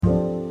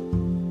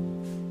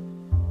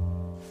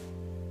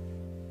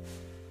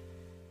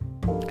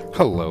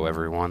Hello,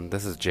 everyone.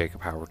 This is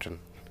Jacob Howerton.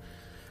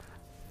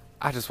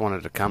 I just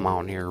wanted to come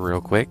on here real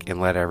quick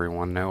and let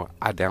everyone know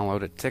I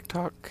downloaded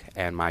TikTok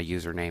and my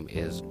username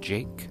is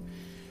Jake,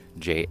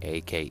 Jake,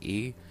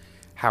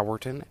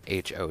 Howerton,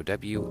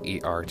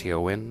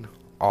 Howerton,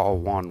 all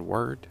one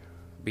word.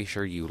 Be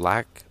sure you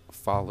like,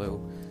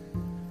 follow,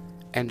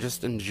 and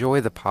just enjoy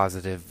the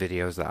positive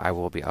videos that I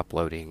will be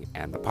uploading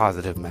and the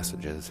positive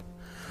messages.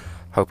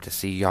 Hope to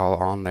see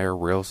y'all on there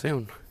real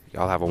soon.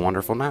 Y'all have a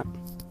wonderful night.